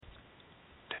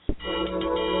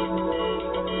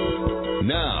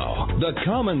Now, the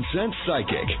Common Sense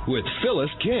Psychic with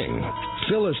Phyllis King.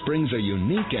 Phyllis brings a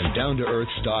unique and down-to-earth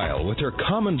style with her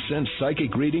common sense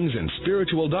psychic readings and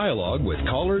spiritual dialogue with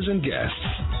callers and guests.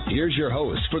 Here's your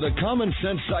host for the Common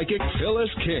Sense Psychic, Phyllis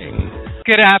King.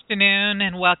 Good afternoon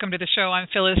and welcome to the show. I'm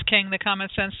Phyllis King, the Common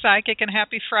Sense Psychic, and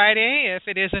happy Friday, if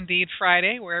it is indeed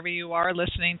Friday, wherever you are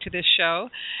listening to this show.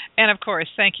 And of course,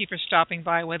 thank you for stopping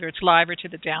by, whether it's live or to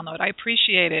the download. I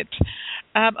appreciate it.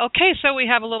 Okay, so we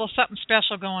have a little something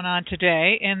special going on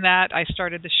today in that I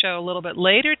started the show a little bit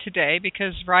later today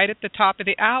because right at the top of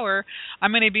the hour,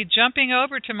 I'm going to be jumping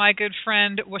over to my good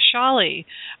friend Washali,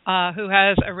 who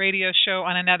has a radio show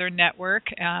on another network.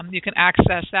 You can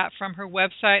access that from her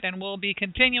website, and we'll be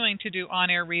continuing to do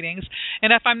on-air readings.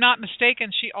 And if I'm not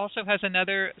mistaken, she also has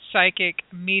another psychic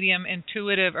medium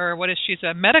intuitive, or she's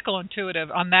a medical intuitive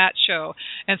on that show.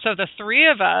 And so the three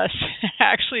of us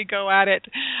actually go at it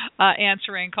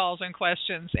answering calls and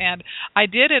questions. And I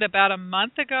did it about a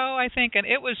month ago, I think, and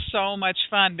it was so much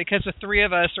fun because the three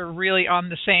of us are really on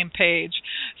the same page.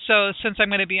 So since I'm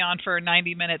going to be on for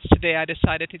 90 minutes today, I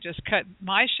decided to just cut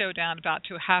my show down about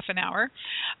to half an hour.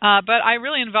 But I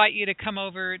really invite you to come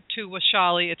over to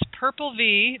Washali. It's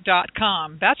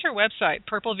purplev.com. That's her website,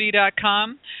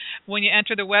 purplev.com. When you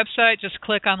enter the website, just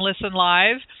click on Listen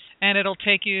Live, and it'll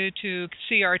take you to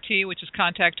CRT, which is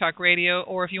Contact Talk Radio,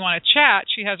 or if you want to chat,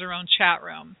 she has her own chat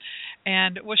room.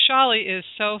 And Washali is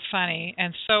so funny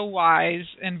and so wise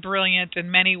and brilliant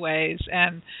in many ways.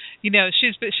 And, you know,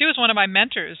 she was one of my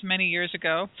mentors many years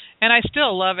ago, and I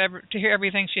still love to hear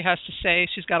everything she has to say.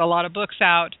 She's got a lot of books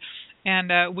out,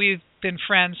 and we've been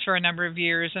friends for a number of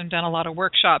years and done a lot of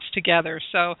workshops together.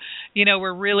 So, you know,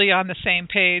 we're really on the same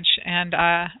page. And,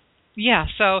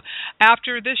 so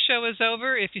after this show is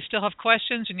over, if you still have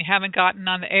questions and you haven't gotten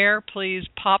on the air, please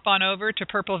pop on over to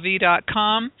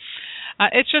purplev.com.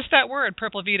 It's just that word,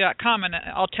 purplev.com, and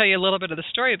I'll tell you a little bit of the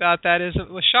story about that. Is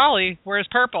Washali wears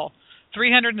purple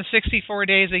 364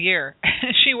 days a year.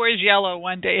 She wears yellow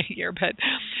one day a year, but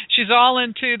she's all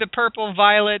into the purple,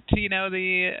 violet, you know,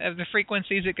 the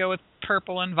frequencies that go with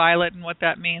purple and violet and what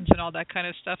that means and all that kind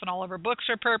of stuff. And all of her books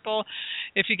are purple.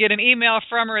 If you get an email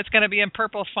from her, it's going to be in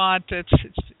purple font. It's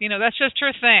you know, that's just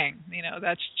her thing. You know,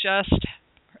 that's just.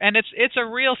 And it's a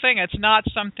real thing. It's not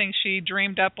something she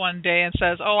dreamed up one day and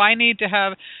says, oh, I need to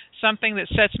have something that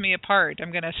sets me apart.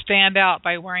 I'm going to stand out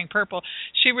by wearing purple.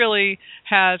 She really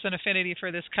has an affinity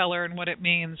for this color and what it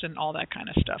means and all that kind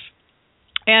of stuff.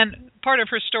 And part of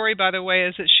her story, by the way,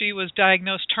 is that she was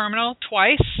diagnosed terminal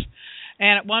twice.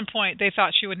 And at one point, they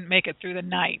thought she wouldn't make it through the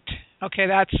night. Okay,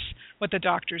 that's what the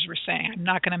doctors were saying. I'm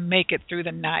not going to make it through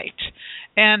the night.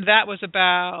 And that was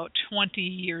about 20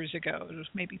 years ago. It was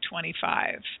maybe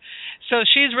 25. So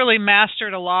she's really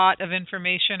mastered a lot of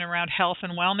information around health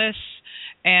and wellness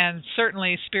and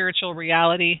certainly spiritual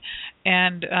reality.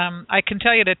 And I can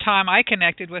tell you the time I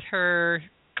connected with her,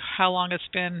 how long it's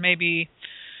been, maybe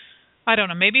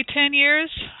 10 years.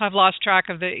 I've lost track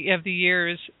of the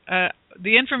years.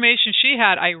 The information she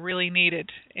had, I really needed,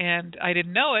 and I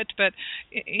didn't know it, but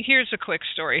here's a quick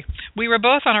story. We were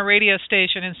both on a radio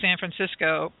station in San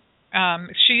Francisco.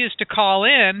 She used to call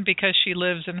in because she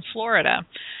lives in Florida,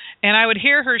 and I would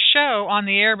hear her show on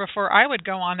the air before I would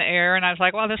go on the air, and I was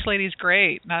like, well, this lady's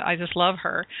great. I just love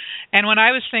her. And when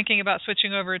I was thinking about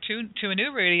switching over to a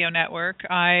new radio network,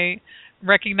 I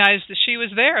recognized that she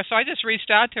was there. So I just reached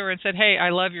out to her and said, hey,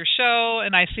 I love your show,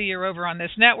 and I see you're over on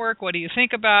this network. What do you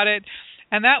think about it?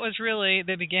 And that was really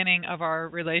the beginning of our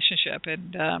relationship.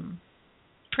 And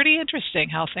pretty interesting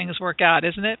how things work out,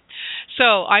 isn't it?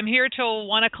 So I'm here till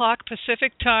 1 o'clock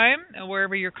Pacific time,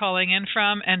 wherever you're calling in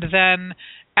from. And then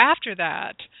after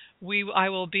that, I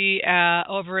will be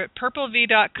over at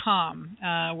purplev.com,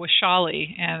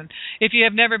 Washali. And if you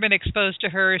have never been exposed to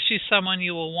her, she's someone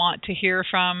you will want to hear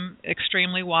from.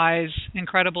 Extremely wise,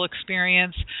 incredible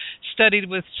experience, studied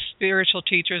with spiritual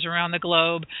teachers around the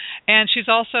globe. And she's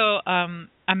also a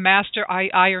master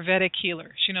Ayurvedic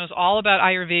healer. She knows all about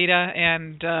Ayurveda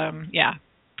and,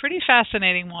 pretty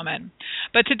fascinating woman.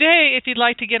 But today, if you'd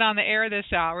like to get on the air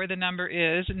this hour, the number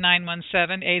is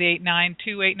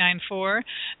 917-889-2894,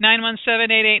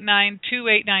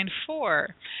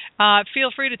 917-889-2894. Feel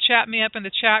free to chat me up in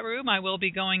the chat room. I will be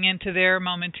going into there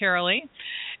momentarily.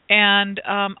 And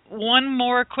one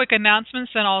more quick announcement,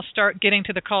 then I'll start getting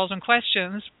to the calls and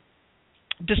questions.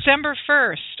 December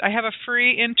 1st, I have a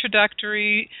free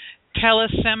introductory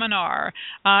teleseminar.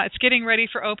 It's getting ready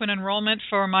for open enrollment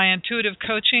for my intuitive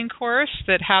coaching course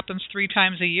that happens 3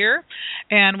 times a year.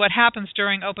 And what happens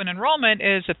during open enrollment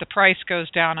is that the price goes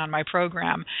down on my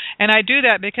program. And I do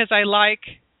that because I like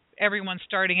everyone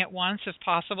starting at once if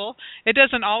possible. It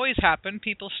doesn't always happen.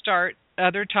 People start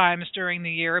other times during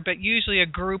the year, but usually a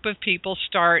group of people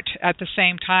start at the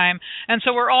same time. And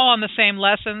so we're all on the same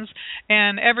lessons.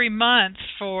 And every month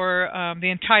for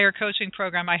the entire coaching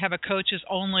program, I have a coaches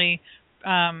only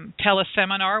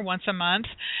teleseminar once a month.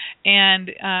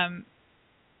 And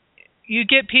you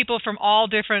get people from all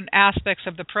different aspects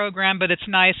of the program, but it's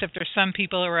nice if there's some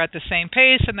people who are at the same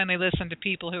pace and then they listen to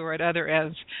people who are at other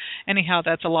ends. Anyhow,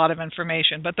 that's a lot of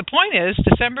information. But the point is,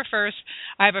 December 1st,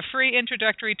 I have a free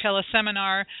introductory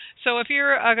teleseminar. So if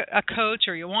you're a coach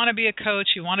or you want to be a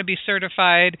coach, you want to be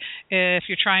certified, if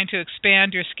you're trying to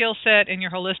expand your skill set in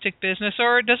your holistic business,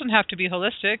 or it doesn't have to be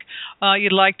holistic,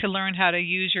 you'd like to learn how to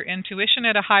use your intuition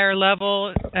at a higher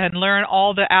level and learn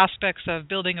all the aspects of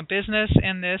building a business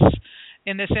in this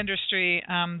industry,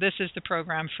 this is the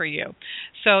program for you.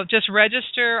 So just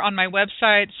register on my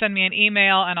website, send me an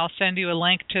email, and I'll send you a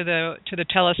link to the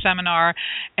teleseminar.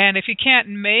 And if you can't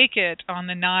make it on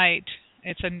the night,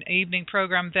 it's an evening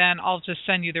program, then I'll just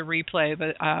send you the replay.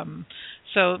 But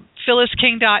so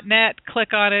phyllisking.net,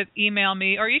 click on it, email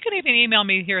me, or you can even email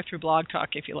me here through Blog Talk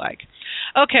if you like.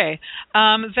 Okay,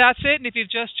 that's it. And if you've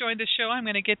just joined the show, I'm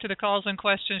going to get to the calls and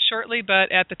questions shortly,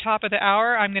 but at the top of the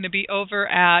hour, I'm going to be over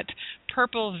at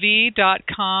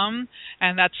purplev.com,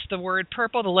 and that's the word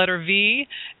purple, the letter V,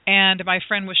 and my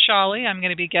friend Washali, I'm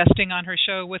going to be guesting on her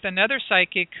show with another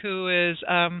psychic who is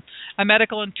a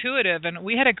medical intuitive, and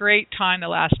we had a great time the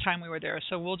last time we were there.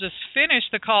 So we'll just finish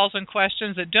the calls and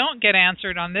questions that don't get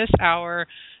answered on this hour,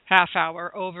 half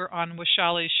hour, over on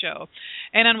Washali's show.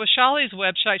 And on Washali's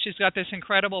website, she's got this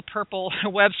incredible purple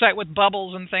website with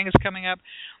bubbles and things coming up.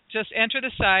 Just enter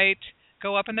the site,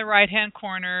 go up in the right-hand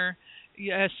corner,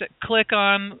 yes, click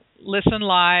on Listen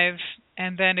Live,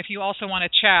 and then if you also want to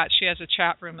chat, she has a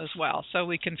chat room as well, so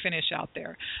we can finish out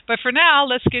there. But for now,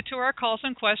 let's get to our calls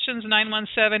and questions,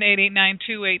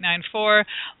 917-889-2894.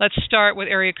 Let's start with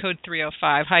area code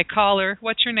 305. Hi, caller.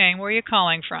 What's your name? Where are you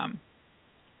calling from?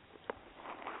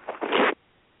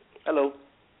 Hello.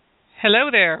 Hello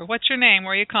there. What's your name?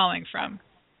 Where are you calling from?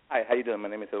 Hi, how you doing? My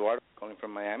name is Eduardo, calling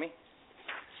from Miami.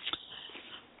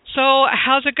 So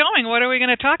how's it going? What are we going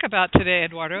to talk about today,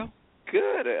 Eduardo?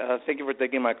 Good. Thank you for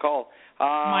taking my call.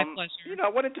 My pleasure. I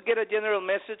wanted to get a general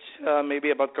message,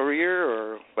 maybe about career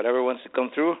or whatever wants to come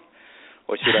through,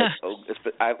 or should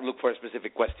I look for a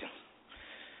specific question?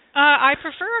 I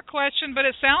prefer a question, but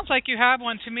it sounds like you have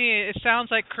one to me. It sounds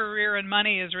like career and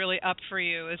money is really up for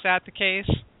you. Is that the case?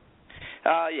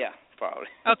 Yeah, probably.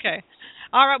 Okay.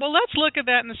 All right. Well, let's look at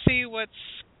that and see what's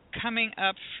coming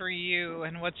up for you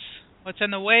and what's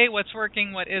in the way, what's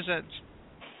working, what isn't.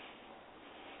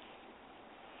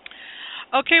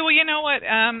 Okay, well, you know what?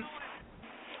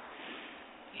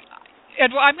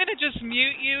 Edward, I'm going to just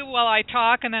mute you while I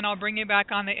talk, and then I'll bring you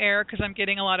back on the air because I'm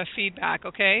getting a lot of feedback,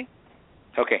 okay?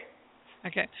 Okay.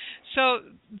 Okay. So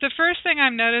the first thing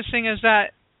I'm noticing is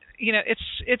that,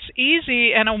 it's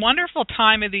easy and a wonderful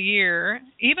time of the year,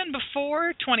 even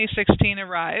before 2016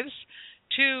 arrives,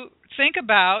 to think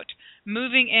about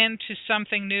moving into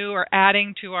something new or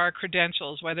adding to our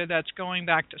credentials, whether that's going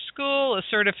back to school, a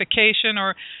certification,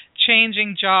 or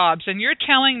changing jobs. And you're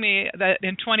telling me that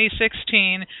in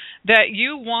 2016 that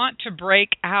you want to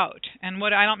break out. And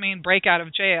what I don't mean break out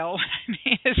of jail. What I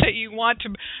mean is that you want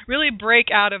to really break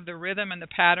out of the rhythm and the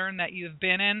pattern that you've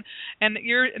been in. And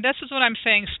this is what I'm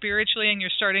saying spiritually, and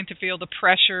you're starting to feel the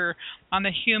pressure on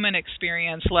the human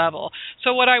experience level.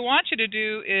 So what I want you to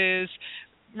do is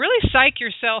really psych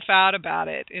yourself out about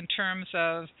it in terms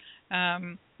of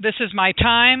this is my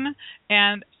time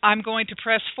and I'm going to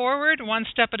press forward one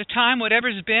step at a time,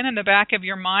 whatever's been in the back of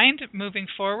your mind moving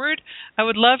forward. I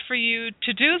would love for you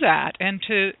to do that and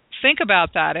to think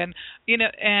about that and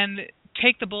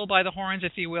take the bull by the horns,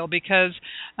 if you will, because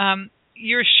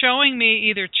you're showing me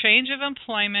either change of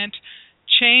employment,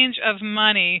 change of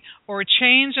money, or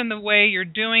change in the way you're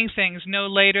doing things no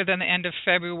later than the end of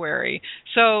February.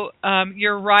 So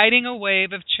you're riding a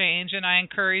wave of change, and I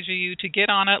encourage you to get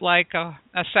on it like a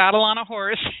saddle on a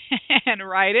horse and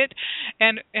ride it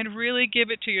and really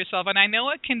give it to yourself. And I know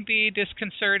it can be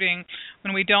disconcerting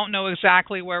when we don't know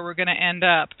exactly where we're going to end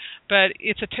up, but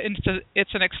it's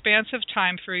an expansive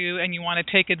time for you, and you want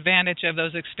to take advantage of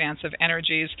those expansive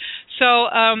energies. So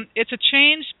it's a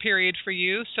change period for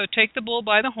you, so take the bull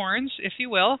by the horns, if you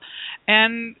will,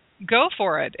 and go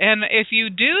for it. And if you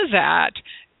do that,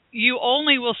 you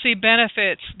only will see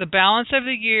benefits the balance of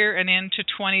the year and into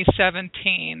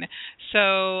 2017.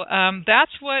 So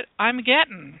that's what I'm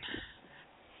getting.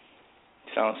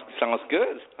 Sounds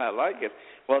good. I like it.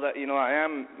 Well, I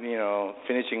am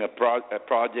finishing a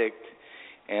project,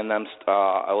 and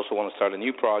I also want to start a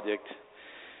new project.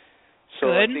 So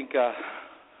Good.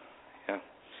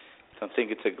 I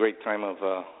think it's a great time of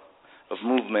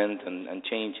movement and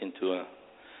change into a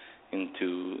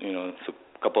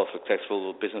couple of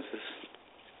successful businesses.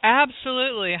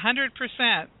 Absolutely,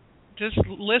 100%. Just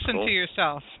listen to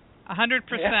yourself, 100%.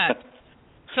 Yeah.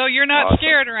 So you're not Awesome.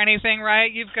 scared or anything,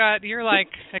 right? You're like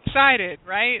excited,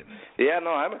 right? Yeah,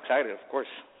 no, I'm excited, of course.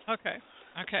 Okay.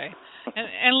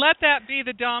 And let that be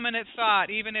the dominant thought,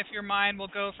 even if your mind will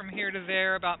go from here to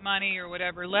there about money or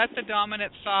whatever. Let the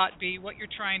dominant thought be what you're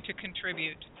trying to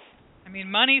contribute. I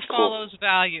mean, money follows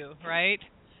value, right?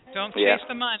 Don't chase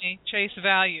the money, chase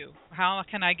value. How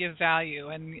can I give value?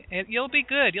 And you'll be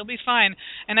good. You'll be fine.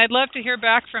 And I'd love to hear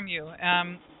back from you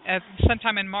at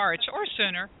sometime in March or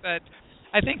sooner, but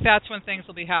I think that's when things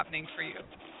will be happening for you.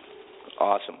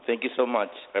 Awesome. Thank you so much.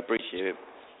 I appreciate it.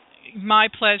 My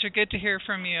pleasure. Good to hear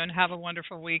from you, and have a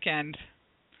wonderful weekend.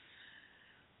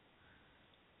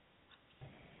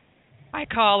 Hi,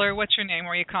 caller. What's your name?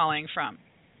 Where are you calling from?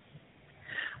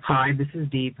 Hi, this is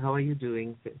Deep. How are you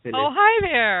doing, Phyllis? Oh, hi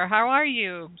there. How are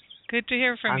you? Good to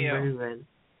hear from you. I'm very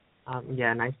well.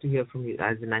 Yeah, nice to hear from you.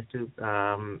 It's nice to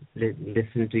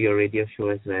listen to your radio show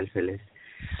as well, Phyllis.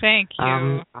 Thank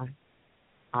you.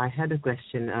 I had a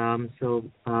question. So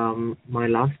my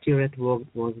last year at work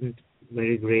wasn't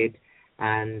very great,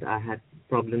 and I had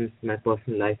problems in my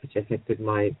personal life which affected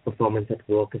my performance at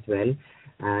work as well.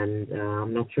 And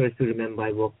I'm not sure if you remember,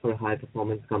 I work for a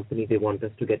high-performance company. They want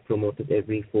us to get promoted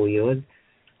every 4 years,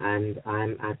 and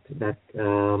I'm at that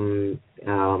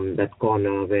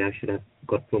corner where I should have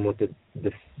got promoted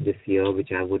this year,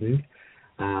 which I wouldn't.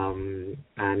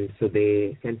 And so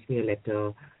they sent me a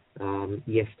letter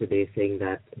yesterday saying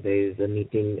that there is a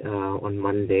meeting on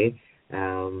Monday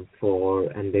and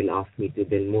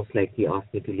they'll most likely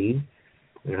ask me to leave.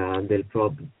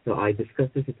 So I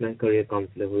discussed this with my career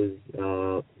counselor, who's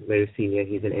very senior.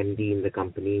 He's an MD in the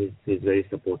company. He's very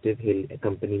supportive. He'll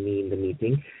accompany me in the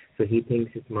meeting. So he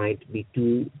thinks it might be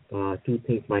two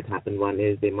things might happen. One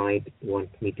is they might want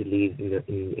me to leave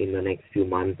in the next few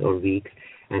months or weeks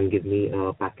and give me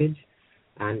a package,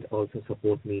 and also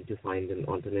support me to find an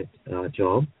alternate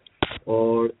job,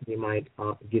 or they might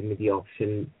give me the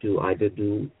option to either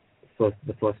do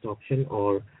the first option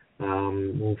or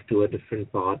move to a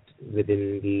different part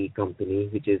within the company,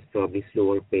 which is probably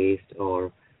slower paced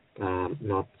or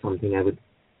not something I would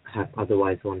have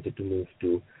otherwise wanted to move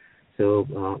to. So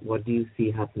what do you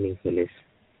see happening, Phyllis?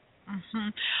 Mm-hmm.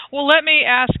 Well, let me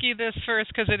ask you this first,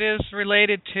 because it is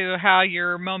related to how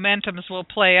your momentums will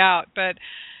play out. But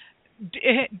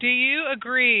do you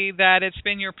agree that it's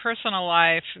been your personal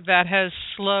life that has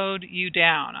slowed you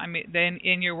down? I mean,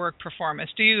 in your work performance,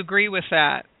 do you agree with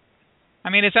that? I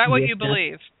mean, is that what you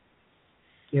believe?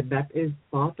 Yeah, that is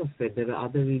part of it. There are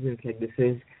other reasons like this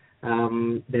is.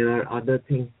 There are other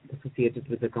things associated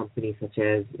with the company, such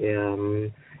as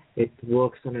it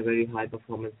works on a very high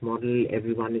performance model.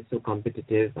 Everyone is so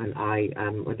competitive, and I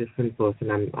am a different person.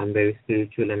 I'm very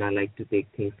spiritual, and I like to take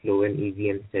things slow and easy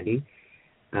and steady.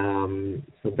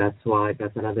 So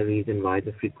that's another reason why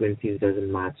the frequencies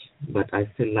doesn't match. But I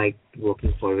still like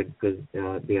working for it because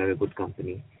they are a good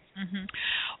company. Mm-hmm.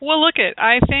 Well,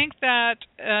 I think that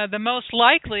the most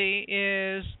likely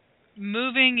is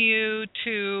moving you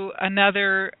to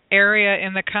another area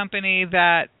in the company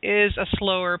that is a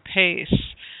slower pace.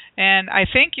 And I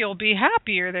think you'll be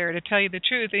happier there, to tell you the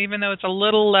truth, even though it's a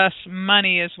little less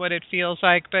money is what it feels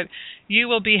like. But you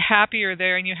will be happier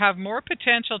there, and you have more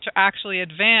potential to actually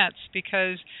advance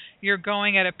because you're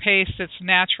going at a pace that's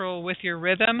natural with your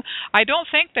rhythm. I don't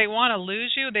think they want to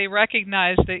lose you. They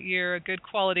recognize that you're a good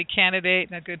quality candidate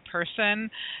and a good person,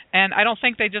 and I don't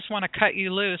think they just want to cut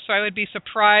you loose. So I would be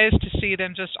surprised to see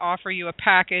them just offer you a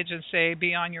package and say,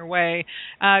 be on your way,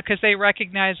 because they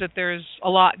recognize that there's a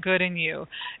lot good in you,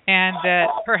 and that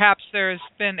perhaps there's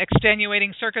been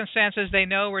extenuating circumstances they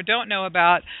know or don't know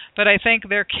about, but I think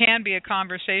there can be a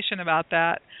conversation about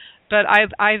that. But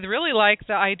I really like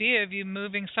the idea of you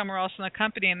moving somewhere else in the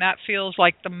company, and that feels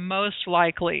like the most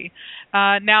likely.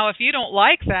 Now, if you don't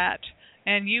like that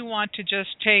and you want to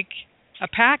just take a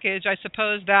package, I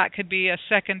suppose that could be a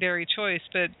secondary choice.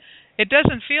 But it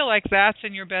doesn't feel like that's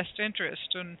in your best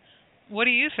interest. And what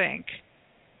do you think?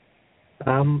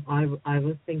 I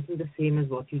was thinking the same as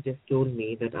what you just told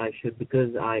me, that I should,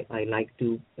 because I like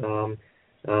to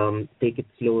take it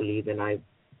slowly. Then I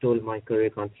told my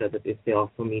career counselor that if they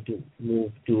offer me to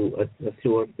move to a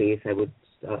slower pace, I would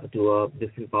to a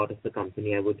different part of the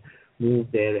company, I would move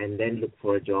there and then look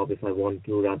for a job if I want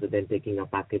to, rather than taking a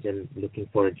package and looking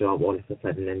for a job all of a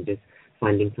sudden and just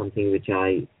finding something which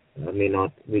I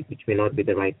which may not be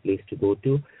the right place to go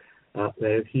to.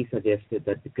 Whereas he suggested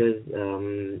that because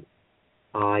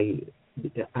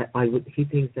he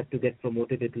thinks that to get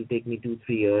promoted it will take me 2-3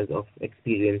 years of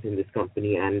experience in this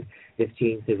company, and they've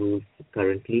changed the rules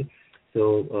currently.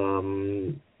 So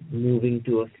moving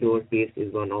to a slower pace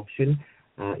is one option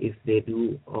if they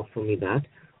do offer me that,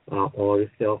 or if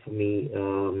they offer me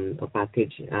a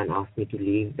package and ask me to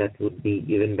leave, that would be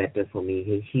even better for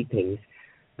me. He thinks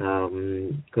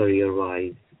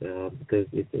career-wise, because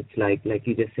it's like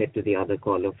you just said to the other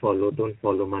caller, don't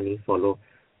follow money, follow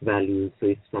values. So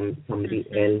if somebody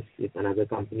else, if another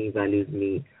company values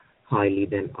me highly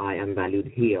than I am valued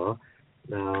here,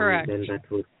 then that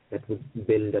would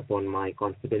build upon my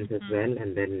confidence as well,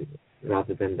 and then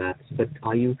rather than that. But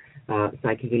are you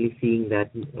psychically seeing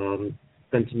that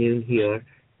continuing here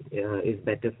is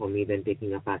better for me than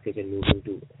taking a package and moving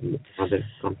to other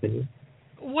company?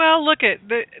 Well,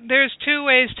 there's two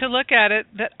ways to look at it.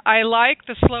 That I like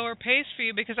the slower pace for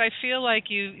you because I feel like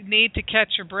you need to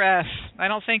catch your breath. I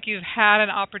don't think you've had an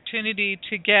opportunity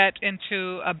to get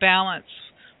into a balance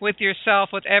with yourself.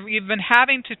 You've been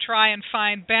having to try and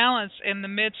find balance in the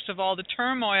midst of all the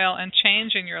turmoil and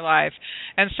change in your life.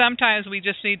 And sometimes we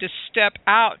just need to step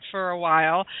out for a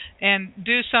while and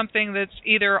do something that's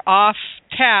either off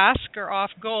task or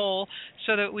off goal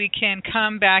so that we can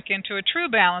come back into a true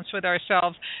balance with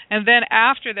ourselves. And then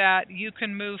after that, you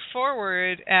can move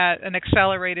forward at an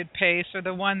accelerated pace, or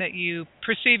the one that you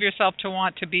perceive yourself to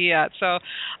want to be at. So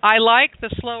I like the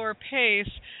slower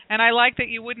pace, and I like that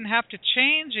you wouldn't have to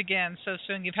change again so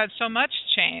soon. You've had so much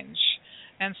change.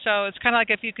 And so it's kind of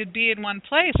like if you could be in one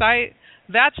place.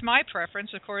 That's my preference.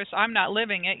 Of course, I'm not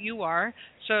living it. You are.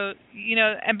 So,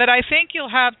 but I think you'll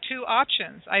have two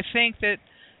options. I think that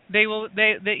you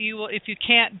will, if you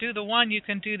can't do the one, you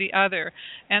can do the other.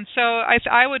 And so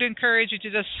I would encourage you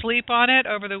to just sleep on it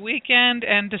over the weekend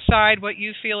and decide what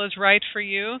you feel is right for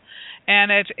you. And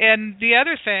the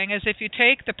other thing is, if you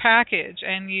take the package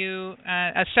and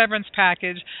a severance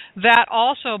package, that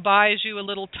also buys you a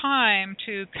little time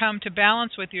to come to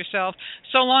balance with yourself,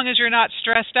 so long as you're not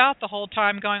stressed out the whole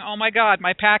time going, oh my God,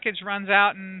 my package runs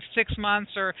out in 6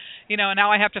 months, or now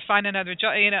I have to find another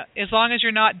job. As long as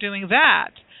you're not doing that.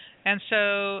 And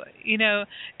so,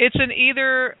 it's an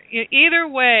either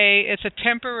way, it's a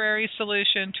temporary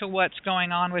solution to what's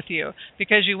going on with you,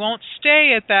 because you won't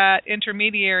stay at that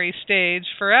intermediary stage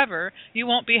forever. You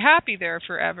won't be happy there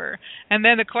forever. And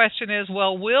then the question is,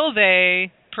 well, will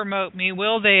they promote me?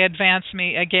 Will they advance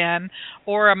me again?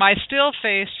 Or am I still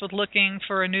faced with looking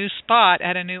for a new spot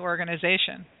at a new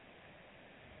organization?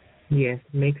 Yes,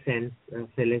 makes sense,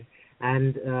 Phyllis.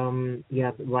 And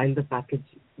while the package,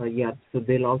 so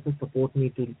they'll also support me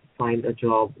to find a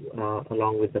job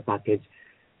along with the package.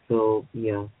 So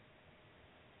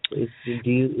if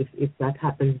that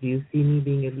happens, do you see me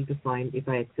being able to find, if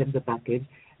I accept the package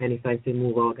and if I say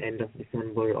move out end of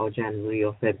December or January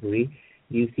or February,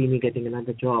 do you see me getting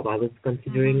another job? I was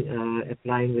considering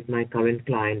applying with my current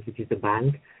client, which is a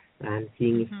bank, and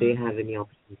seeing if they have any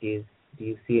opportunities. Do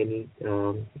you see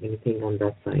anything on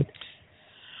that side?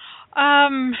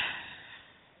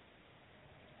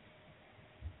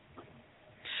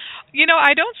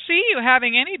 I don't see you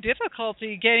having any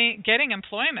difficulty getting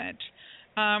employment.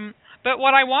 But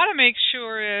what I want to make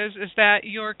sure is that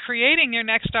you're creating your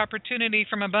next opportunity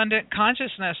from abundant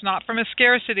consciousness, not from a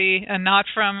scarcity and not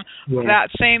from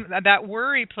that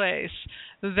worry place,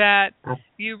 that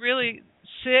you really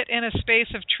sit in a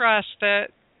space of trust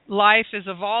that life is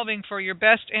evolving for your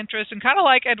best interest, and kind of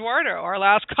like Eduardo, our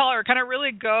last caller, kind of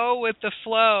really go with the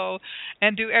flow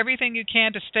and do everything you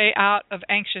can to stay out of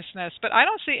anxiousness. But I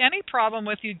don't see any problem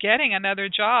with you getting another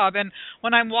job. And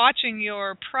when I'm watching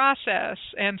your process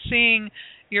and seeing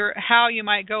how you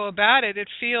might go about it, it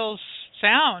feels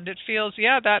sound. It feels,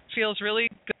 that feels really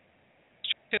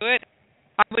good to it.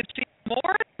 I would see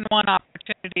more than one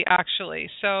opportunity, actually.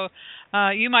 So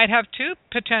you might have two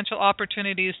potential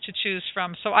opportunities to choose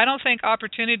from. So I don't think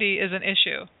opportunity is an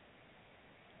issue.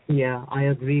 Yeah, I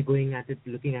agree.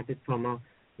 Looking at it from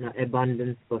an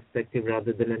abundance perspective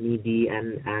rather than a needy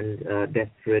and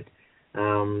desperate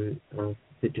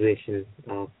situation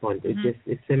point.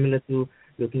 It's similar to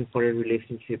looking for a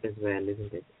relationship as well,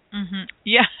 isn't it? Mm-hmm.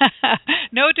 Yeah,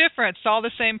 no difference. All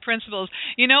the same principles.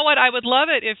 You know what? I would love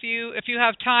it if you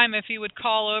have time, if you would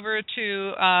call over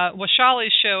to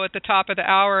Washali's show at the top of the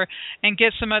hour and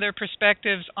get some other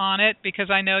perspectives on it, because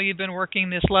I know you've been working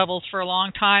these levels for a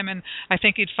long time, and I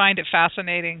think you'd find it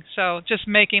fascinating. So just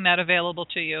making that available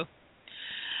to you.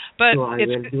 But so I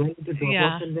will. Do I need to drop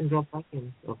off and then drop back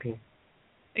in? Okay.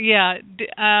 Yeah,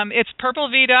 it's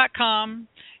purplev.com.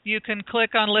 you can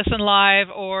click on Listen Live,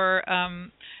 or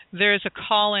there's a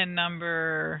call-in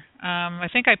number. I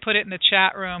think I put it in the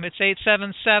chat room. It's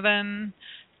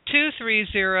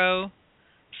 877-230-3062.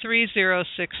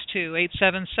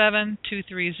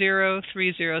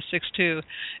 877-230-3062.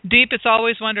 Deep, it's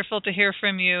always wonderful to hear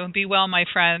from you. Be well, my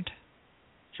friend.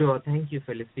 Sure. Thank you,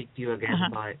 Phyllis. Speak to you again.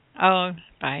 Bye. Oh,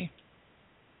 bye.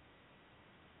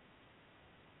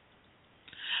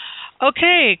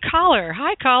 Okay, caller.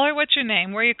 Hi, caller. What's your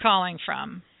name? Where are you calling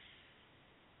from?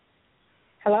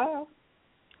 Hello.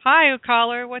 Hi,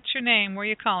 caller. What's your name? Where are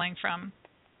you calling from?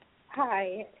 Hi,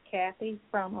 it's Kathy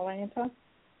from Atlanta.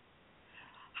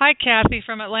 Hi, Kathy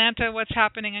from Atlanta. What's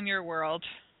happening in your world?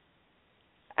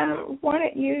 I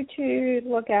wanted you to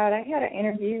look out. I had an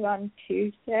interview on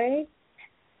Tuesday,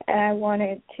 and I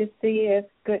wanted to see if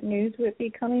good news would be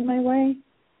coming my way.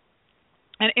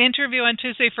 An interview on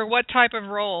Tuesday for what type of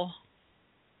role?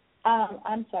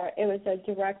 I'm sorry. It was a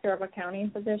director of accounting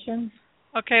position.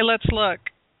 Okay, let's look.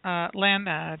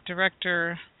 Atlanta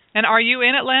director. And are you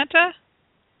in Atlanta?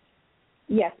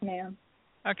 Yes, ma'am.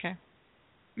 Okay.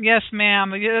 Yes,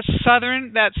 ma'am.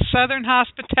 That's southern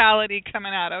hospitality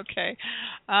coming out. Okay.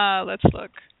 Let's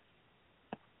look.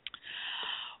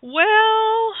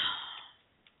 Well,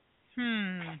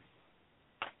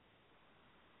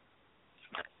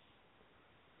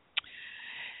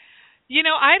 You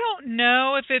know, I don't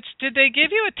know if did they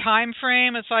give you a time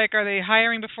frame? It's like, are they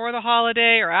hiring before the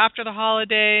holiday or after the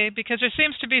holiday? Because there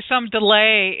seems to be some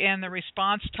delay in the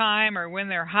response time, or when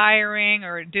they're hiring,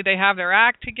 or do they have their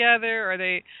act together? Or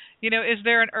is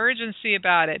there an urgency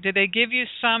about it? Did they give you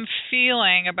some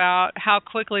feeling about how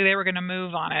quickly they were going to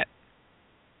move on it?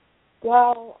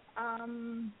 Well,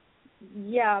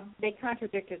 yeah, they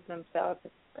contradicted themselves.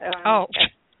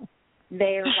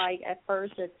 They're like, at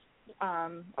first it's,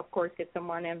 of course, get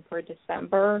someone in for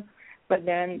December, but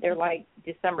then they're like,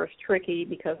 December's tricky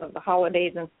because of the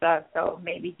holidays and stuff, so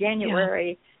maybe January.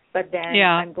 Yeah. But then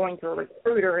I'm going to a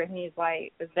recruiter, and he's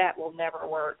like, that will never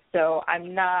work. So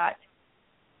I'm not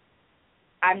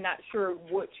sure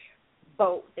which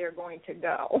boat they're going to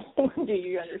go. Do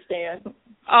you understand?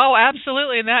 Oh,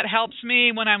 absolutely, and that helps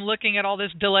me when I'm looking at all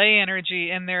this delay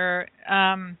energy in there.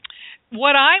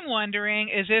 What I'm wondering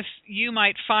is if you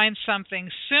might find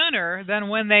something sooner than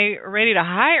when they're ready to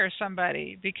hire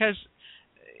somebody, because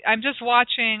I'm just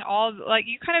watching like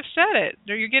you kind of said it,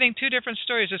 you're getting two different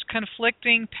stories. There's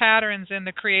conflicting patterns in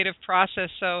the creative process,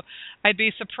 so I'd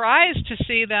be surprised to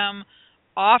see them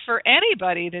offer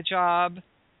anybody the job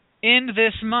in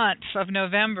this month of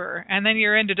November, and then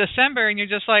you're into December and you're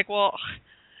just like, well,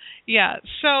 yeah.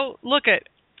 So look at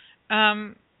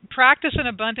practice an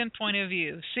abundant point of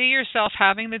view. See yourself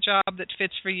having the job that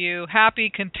fits for you, happy,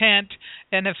 content,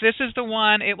 and if this is the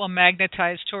one, it will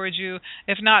magnetize towards you.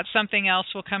 If not, something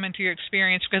else will come into your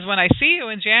experience, because when I see you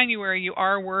in January, you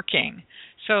are working.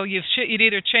 So you'd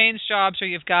either changed jobs or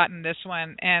you've gotten this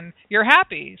one, and you're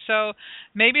happy. So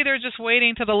maybe they're just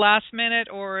waiting to the last minute,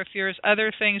 or if there's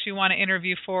other things you want to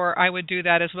interview for, I would do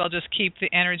that as well. Just keep the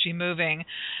energy moving.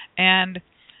 And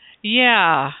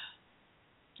yeah.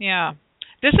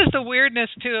 This is the weirdness,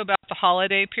 too, about the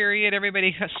holiday period.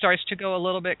 Everybody starts to go a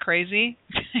little bit crazy.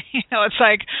 It's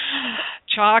like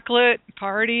chocolate,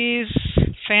 parties,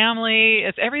 family.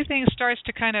 Everything starts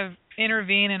to kind of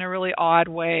intervene in a really odd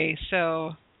way.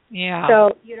 So, yeah.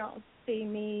 So you don't see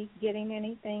me getting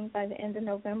anything by the end of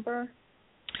November?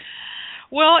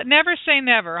 Well, never say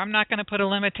never. I'm not going to put a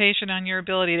limitation on your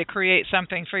ability to create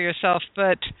something for yourself,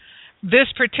 but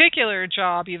this particular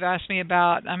job you've asked me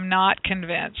about, I'm not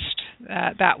convinced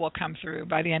that will come through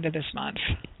by the end of this month.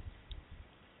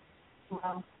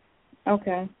 Wow.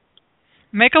 Okay.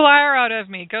 Make a liar out of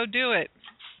me. Go do it.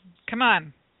 Come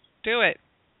on. Do it.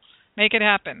 Make it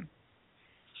happen.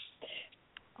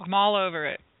 I'm all over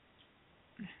it.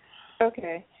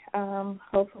 Okay.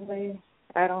 Hopefully,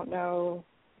 I don't know.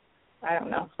 I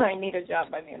need a job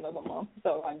by the end of the month,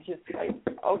 so I'm just like,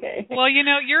 okay. Well,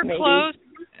 you're maybe. Close.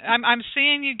 I'm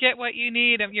seeing you get what you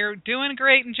need. You're doing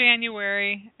great in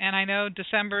January, and I know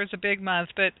December is a big month,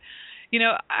 but,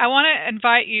 I want to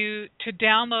invite you to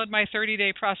download my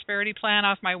 30-day prosperity plan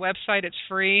off my website. It's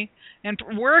free, and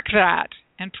work that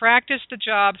and practice the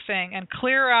job thing and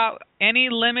clear out any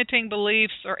limiting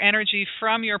beliefs or energy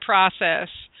from your process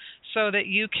so that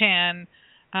you can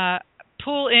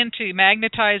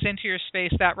magnetize into your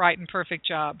space that right and perfect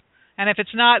job. And if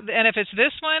it's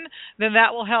this one, then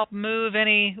that will help move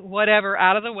any whatever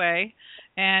out of the way.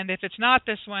 And if it's not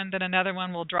this one, then another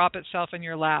one will drop itself in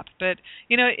your lap. But,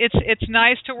 it's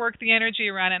nice to work the energy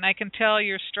around it, and I can tell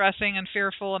you're stressing and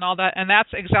fearful and all that, and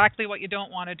that's exactly what you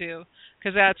don't want to do,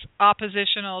 because that's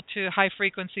oppositional to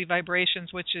high-frequency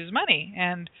vibrations, which is money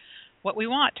and what we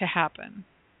want to happen.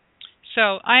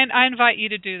 So I invite you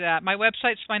to do that. My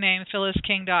website's my name,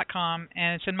 phyllisking.com,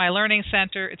 and it's in my learning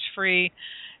center. It's free,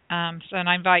 and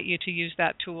I invite you to use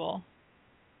that tool.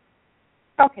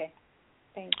 Okay.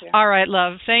 Thank you. All right,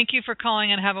 love. Thank you for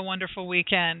calling, and have a wonderful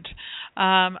weekend.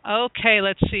 Okay,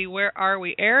 let's see. Where are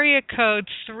we? Area code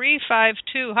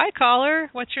 352. Hi, caller.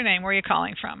 What's your name? Where are you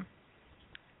calling from?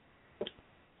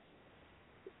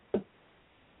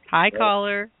 Hi,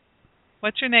 caller.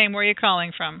 What's your name? Where are you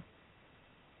calling from?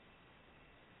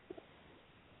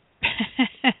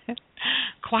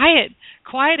 Quiet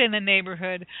in the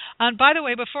neighborhood. By the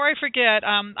way, before I forget,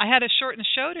 I had to shorten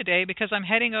show today because I'm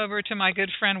heading over to my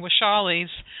good friend Washali's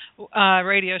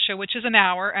radio show, which is an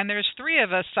hour, and there's 3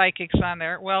 of us psychics on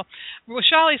there. Well,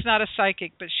 Washali's not a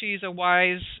psychic, but she's a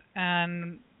wise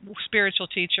and spiritual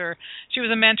teacher. She was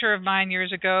a mentor of mine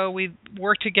years ago. We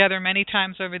worked together many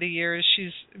times over the years.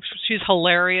 She's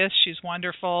hilarious. She's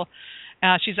wonderful.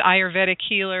 She's an Ayurvedic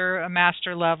healer, a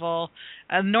master level,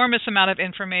 enormous amount of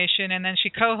information, and then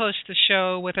she co-hosts the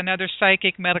show with another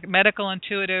psychic, medical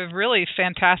intuitive, really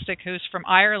fantastic, who's from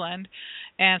Ireland.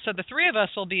 And so the 3 of us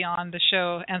will be on the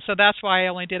show, and so that's why I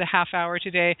only did a half hour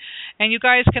today. And you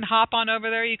guys can hop on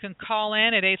over there. You can call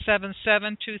in at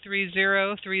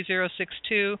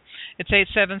 877-230-3062. It's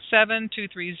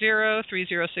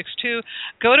 877-230-3062.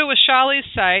 Go to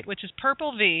Washali's site, which is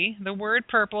Purple V, the word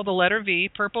purple, the letter V,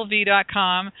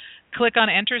 purplev.com. Click on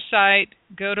Enter Site,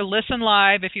 go to Listen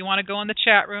Live. If you want to go in the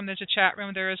chat room, there's a chat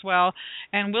room there as well.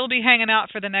 And we'll be hanging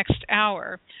out for the next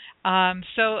hour.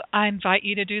 So I invite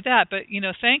you to do that. But,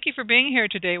 thank you for being here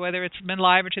today, whether it's been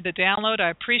live or to the download.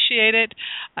 I appreciate it.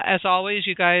 As always,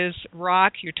 you guys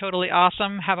rock. You're totally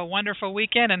awesome. Have a wonderful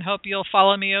weekend, and hope you'll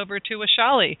follow me over to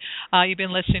Washali. You've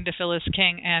been listening to Phyllis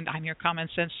King, and I'm your Common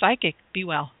Sense Psychic. Be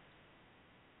well.